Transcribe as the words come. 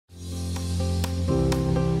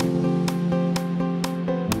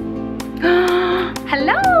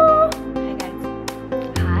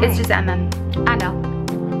is M&L.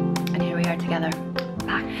 And here we are together.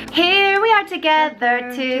 Here we are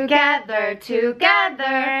together, together,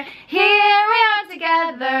 together. Here we are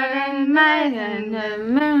together in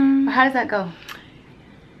my... How does that go?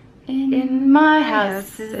 In my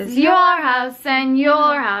house is your house, and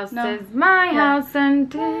your house is my house,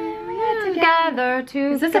 and we're together.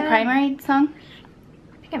 Is this a primary song?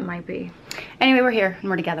 I think it might be. Anyway, we're here and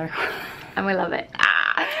we're together. And we love it.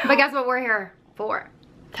 But guess what we're here for?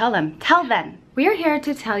 Tell them. Tell them. We're here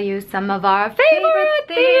to tell you some of our favorite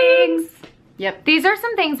things. Yep. These are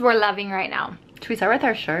some things we're loving right now. Should we start with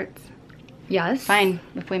our shirts? Yes. Fine,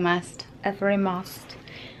 if we must. If we must.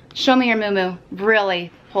 Show me your MuMu. Really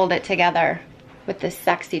hold it together with the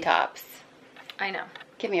sexy tops. I know.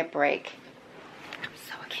 Give me a break.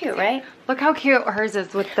 So cute, right? Look how cute hers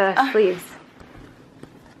is with the sleeves.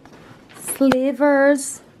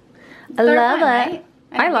 Sleevers. I love it. Right?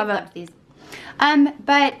 I love it. These.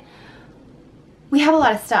 But we have a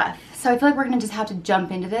lot of stuff. So I feel like we're gonna just have to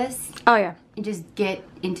jump into this Oh yeah. and just get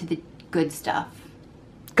into the good stuff.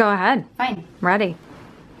 Go ahead. Fine. Ready.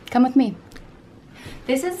 Come with me.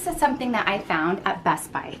 This is something that I found at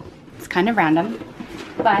Best Buy. It's kind of random,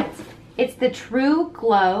 but it's the True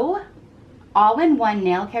Glow all-in-one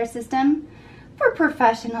nail care system for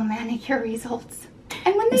professional manicure results.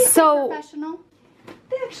 And when they say professional,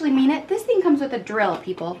 they actually mean it. This thing comes with a drill,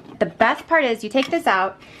 people. The best part is you take this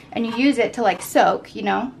out and you use it to like soak, you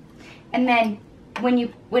know? And then when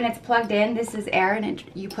it's plugged in, this is air and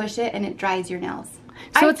you push it and it dries your nails.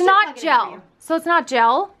 So it's not gel. So it's not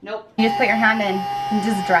gel? Nope. You just put your hand in and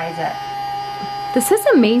it just dries it. This is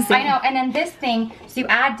amazing. I know, and then this thing, so you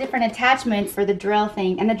add different attachments for the drill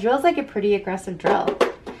thing, and the drill's like a pretty aggressive drill.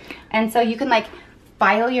 And so you can like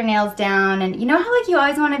file your nails down, and you know how like you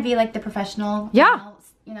always want to be like the professional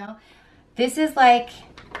nails, you know? This is like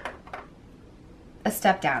a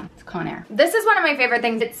step down. It's Conair. This is one of my favorite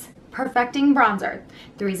things. It's perfecting bronzer.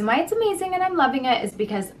 The reason why it's amazing and I'm loving it is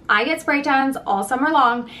because I get spray tans all summer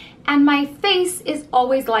long and my face is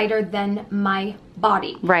always lighter than my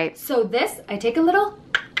body. Right. So this, I take a little,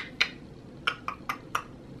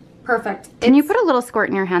 perfect. Can you put a little squirt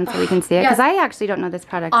in your hand so we can see it? Because I actually don't know this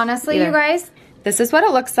product. Honestly, either. you guys, this is what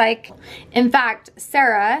it looks like. In fact,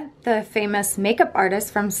 Sarah, the famous makeup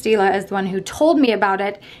artist from Stila, is the one who told me about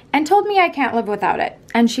it and told me I can't live without it.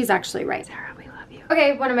 And she's actually right. Sarah, we love you.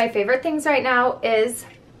 Okay, one of my favorite things right now is,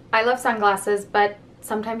 I love sunglasses, but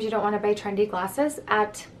sometimes you don't want to buy trendy glasses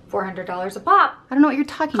at $400 a pop. I don't know what you're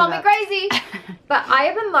talking Call about. me crazy. But I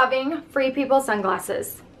have been loving Free People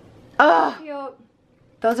sunglasses. Oh, Cute.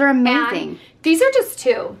 those are amazing. And these are just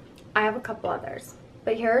two. I have a couple others,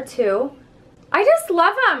 but here are two. I just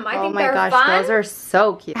love them. I think they're fun. Those are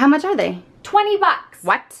so cute. How much are they? $20.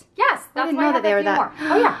 What? Yes, that's I didn't why know I that they were that. more.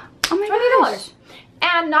 Oh yeah. Oh my $20. gosh.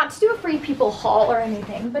 And not to do a Free People haul or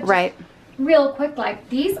anything, but Right. just real quick, like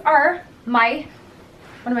these are one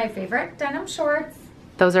of my favorite denim shorts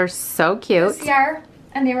Those are so cute. this year,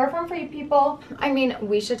 and they were from Free People. I mean,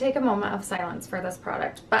 we should take a moment of silence for this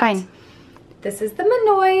product, but Fine. this is the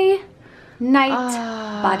Monoi Night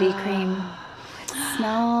Body Cream.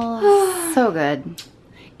 Smells so good.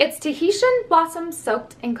 It's Tahitian blossom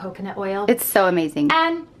soaked in coconut oil. It's so amazing.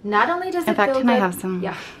 And not only does In it fact, feel can good, I have some?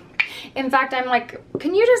 Yeah. In fact, I'm like,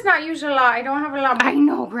 can you just not use a lot? I don't have a lot. I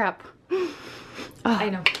know, crap. I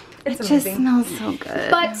know. It's It amazing. just smells so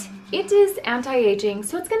good. But it is anti-aging,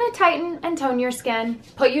 so it's gonna tighten and tone your skin,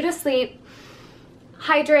 put you to sleep,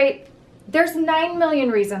 hydrate. There's 9 million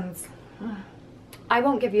reasons. I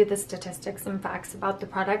won't give you the statistics and facts about the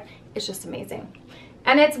product. It's just amazing.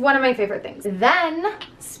 And it's one of my favorite things. Then,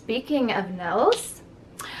 speaking of nails,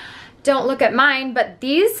 don't look at mine, but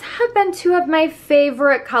these have been two of my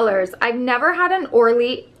favorite colors. I've never had an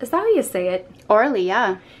Orly, is that how you say it? Orly,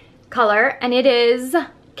 yeah. Color, and it is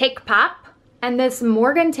Cake Pop. And this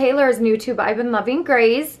Morgan Taylor's new tube. I've been loving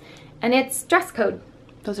grays, and it's dress code.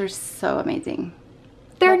 Those are so amazing.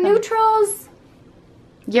 They're Love them. neutrals.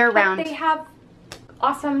 Year But round. they have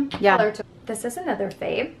awesome Yeah. color to them. This is another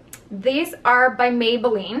fave. These are by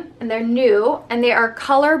Maybelline, and they're new, and they are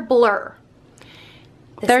color blur.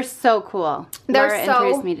 They're so cool. They're Laura so-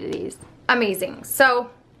 introduced me to these. Amazing.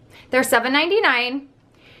 So they're $7.99,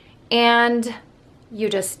 and you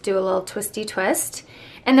just do a little twisty twist.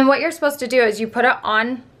 And then what you're supposed to do is you put it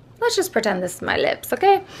on, let's just pretend this is my lips,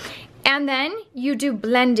 okay? And then you do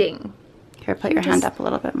blending. Here, put your hand up a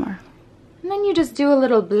little bit more. And then you just do a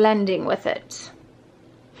little blending with it.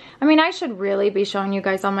 I mean, I should really be showing you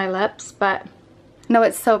guys on my lips, but No,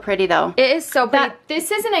 it's so pretty though. it is so pretty.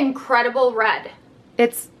 This is an incredible red.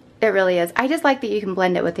 It's It really is. I just like that you can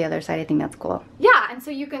blend it with the other side. I think that's cool. Yeah, and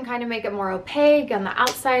so you can kind of make it more opaque on the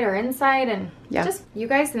outside or inside, and just, you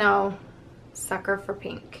guys know, sucker for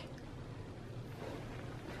pink.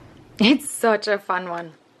 It's such a fun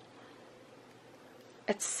one.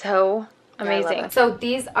 It's so amazing. So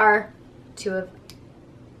these are two of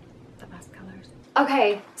the best colors.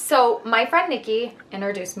 Okay, so my friend Nikki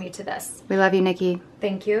introduced me to this. We love you, Nikki.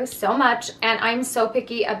 Thank you so much. And I'm so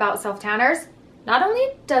picky about self-tanners. Not only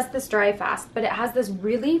does this dry fast, but it has this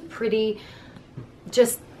really pretty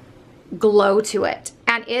just glow to it.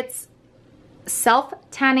 And it's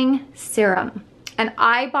self-tanning serum. And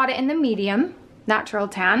I bought it in the medium, natural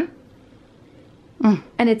tan.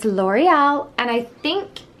 And it's L'Oreal, and I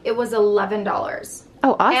think it was $11.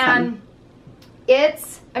 Oh, awesome. And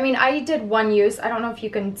it's, I mean, I did one use. I don't know if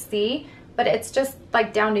you can see, but it's just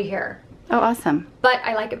like down to here. Oh, awesome. But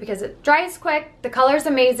I like it because it dries quick. The color's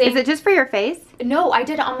amazing. Is it just for your face? No, I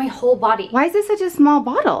did it on my whole body. Why is this such a small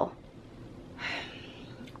bottle?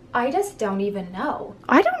 I just don't even know.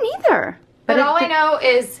 I don't either. But all I know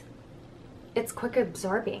is it's quick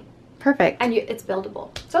absorbing. Perfect. And it's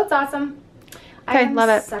buildable. So it's awesome. Okay, I'm love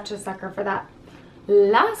it. Such a sucker for that.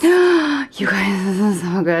 Last. You guys, this is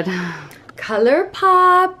so good. Color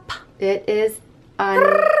Pop. It is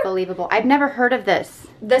unbelievable. I've never heard of this.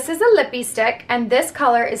 This is a Lippie stick, and this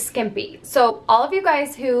color is Skimpy. So all of you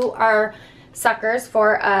guys who are suckers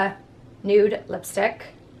for a nude lipstick,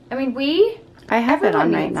 I mean, I have it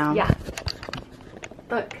on right now. Yeah.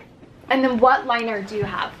 Look. And then what liner do you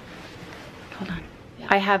have? Hold on. Yeah.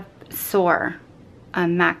 I have Soar. A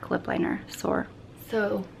MAC lip liner, Soar.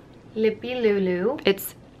 So, Lippie Lulu.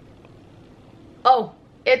 It's so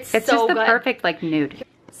just the good. perfect like nude.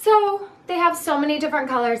 So, they have so many different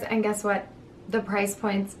colors, and guess what? The price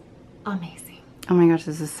point's amazing. Oh my gosh,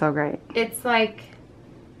 this is so great. It's like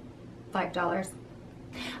 $5.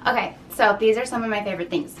 Okay, so these are some of my favorite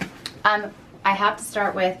things. I have to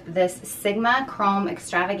start with this Sigma Chrome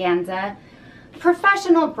Extravaganza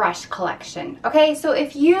professional brush collection. Okay, so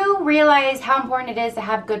if you realize how important it is to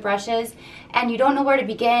have good brushes and you don't know where to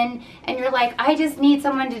begin and you're like, I just need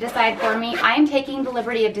someone to decide for me, I'm taking the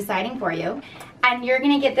liberty of deciding for you. And you're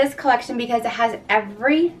gonna get this collection because it has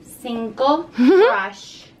every single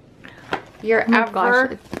brush you're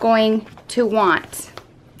ever going to want.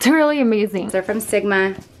 It's really amazing. They're from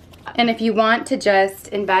Sigma. And if you want to just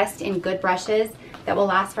invest in good brushes that will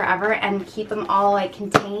last forever and keep them all like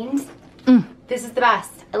contained, this is the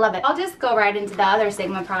best. I love it. I'll just go right into the other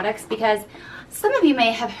Sigma products because some of you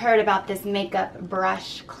may have heard about this makeup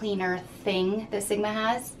brush cleaner thing that Sigma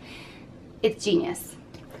has. It's genius.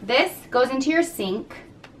 This goes into your sink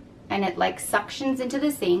and it like suctions into the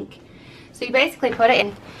sink. So you basically put it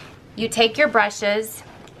in, you take your brushes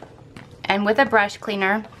and with a brush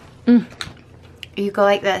cleaner, you go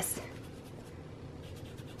like this.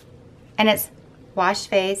 And it's wash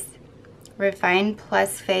face, refine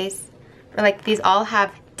plus face. Like these all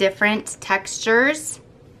have different textures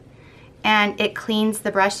and it cleans the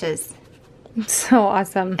brushes. It's so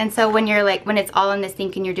awesome. And so when you're like, when it's all in the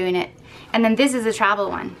sink and you're doing it, and then this is a travel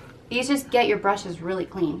one. These just get your brushes really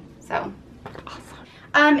clean, so.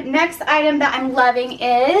 Awesome. Next item that I'm loving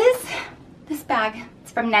is this bag.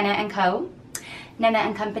 It's from Neno Co.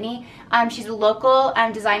 Neno & Company. She's a local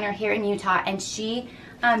designer here in Utah, and she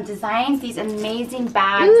designs these amazing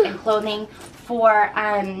bags and clothing for,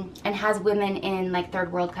 and has women in like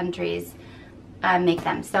third world countries make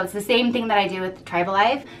them. So it's the same thing that I do with Tribal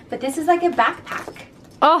Life, but this is like a backpack.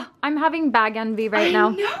 Oh, I'm having bag envy right now.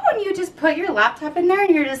 I know, and you just put your laptop in there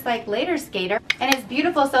and you're just like later skater. And it's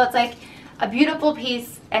beautiful, so it's like a beautiful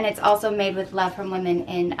piece, and it's also made with love from women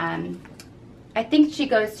in, I think she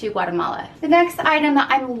goes to Guatemala. The next item that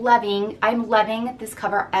I'm loving this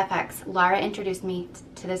Cover FX. Laura introduced me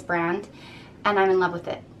to this brand, and I'm in love with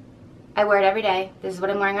it. I wear it every day. This is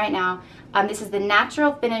what I'm wearing right now. This is the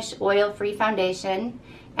Natural Finish Oil-Free Foundation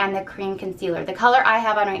and the Cream Concealer. The color I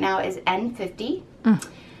have on right now is N50.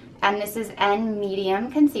 And this is N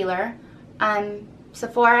Medium Concealer.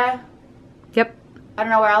 Sephora. Yep. I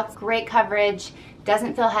don't know where else. Great coverage.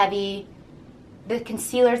 Doesn't feel heavy. The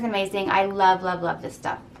concealer is amazing. I love, love, love this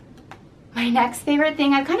stuff. My next favorite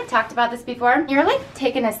thing, I've kind of talked about this before. You're like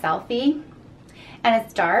taking a selfie and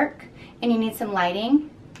it's dark and you need some lighting.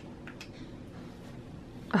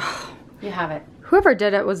 Oh, you have it. Whoever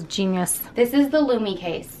did it was genius. This is the Lumee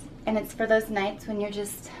case, and it's for those nights when you're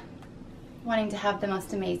just wanting to have the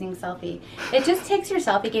most amazing selfie. It just takes your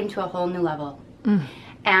selfie game to a whole new level.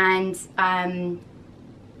 And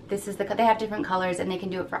this is they have different colors, and they can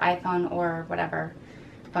do it for iPhone or whatever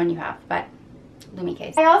phone you have. But Lumee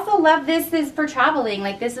case. I also love this is for traveling.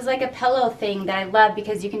 Like this is like a pillow thing that I love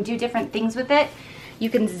because you can do different things with it. You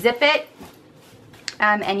can zip it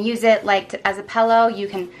and use it like as a pillow. You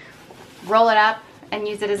can roll it up and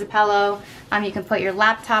use it as a pillow. You can put your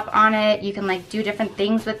laptop on it. You can like do different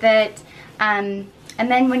things with it. And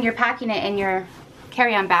then when you're packing it in your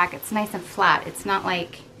carry-on bag, it's nice and flat. It's not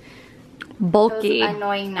like bulky, those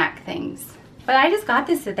annoying neck things. But I just got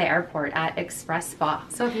this at the airport at Xpres Spa.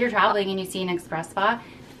 So if you're traveling and you see an Xpres Spa,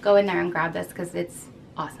 go in there and grab this because it's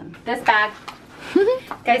awesome. This bag,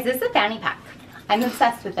 guys, this is a fanny pack. I'm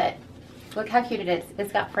obsessed with it. Look how cute it is.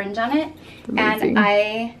 It's got fringe on it. And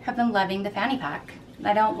I have been loving the fanny pack.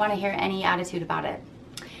 I don't want to hear any attitude about it.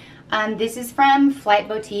 This is from Flight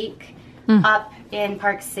Boutique up in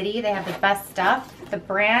Park City. They have the best stuff. The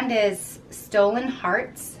brand is Stolen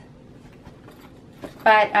Hearts.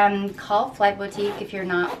 But call Flight Boutique if you're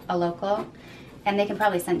not a local, and they can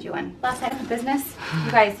probably send you one. Last item of business.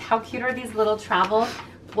 You guys, how cute are these little travel,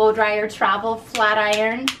 blow dryer travel flat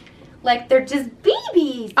iron? Like they're just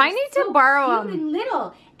babies. I need to borrow them. And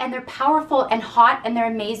little, and they're powerful and hot, and they're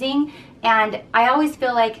amazing. And I always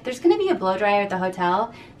feel like there's gonna be a blow dryer at the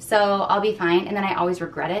hotel, so I'll be fine. And then I always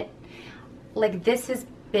regret it. Like this has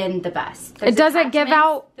been the best. It doesn't give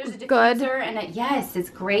out There's a good. diffuser, and yes, it's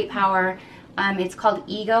great power. It's called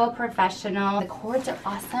Ego Professional. The cords are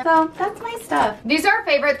awesome. So that's my stuff. These are our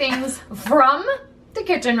favorite things from the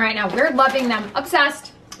kitchen right now. We're loving them.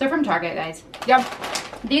 Obsessed. They're from Target, guys. Yep.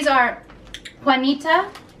 These are Juanitas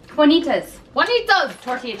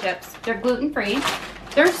tortilla chips. They're gluten-free.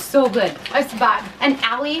 They're so good. It's bad. And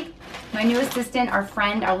Allie, my new assistant, our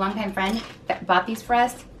friend, our longtime friend, that bought these for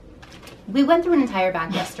us. We went through an entire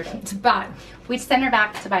bag yesterday. It's bad. We sent her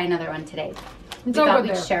back to buy another one today. We So thought good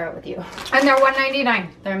we'd there. share it with you. And they're $1.99.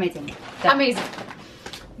 They're amazing. Amazing.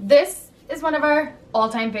 This is one of our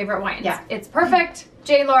all-time favorite wines. Yeah. It's perfect.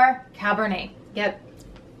 J-Lore Cabernet. Yep.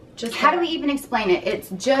 Just How do we even explain it? It's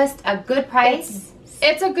just a good price.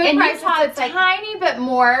 It's a good In price. Utah, It's a tiny bit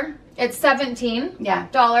more. It's $17. Yeah.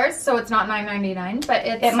 So it's not $9.99, but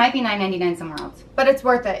It might be $9.99 somewhere else. but it's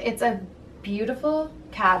worth it. It's a beautiful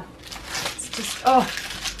cab. It's just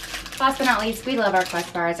Last but not least, we love our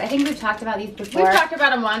Quest bars. I think we've talked about these before. We've talked about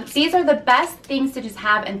them once. These are the best things to just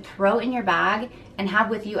have and throw in your bag and have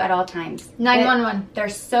with you at all times. 911. They're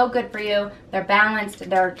so good for you. They're balanced.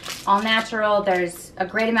 They're all natural. There's a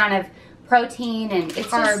great amount of protein and it's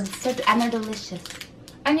Carbs. just, and they're delicious.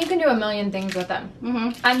 And you can do a million things with them.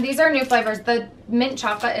 Mm-hmm. And these are new flavors. The mint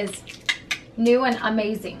chocolate is new and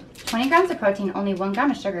amazing. 20 grams of protein, only 1 gram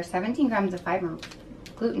of sugar, 17 grams of fiber,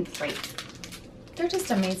 gluten-free. They're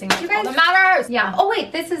just amazing. That's You all guys- that matters. Yeah. Oh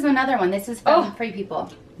wait, this is another one. This is from Free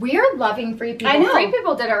People. We are loving Free People. I know. Free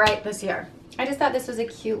People did it right this year. I just thought this was a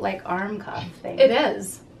cute like arm cuff thing. It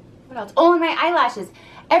is. What else? Oh, and my eyelashes.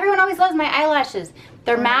 Everyone always loves my eyelashes.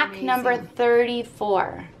 They're MAC amazing. number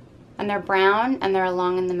 34. And they're brown and they're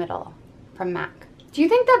long in the middle from MAC. Do you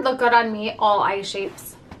think they'd look good on me, all eye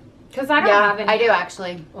shapes? Because I don't have any I do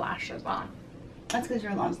actually. lashes on. That's because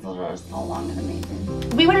your lashes are so long and amazing.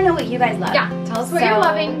 We want to know what you guys love. Yeah, tell us what you're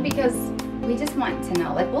loving because we just want to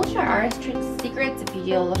know. Like, we'll share our secrets if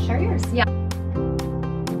you'll share yours. yeah.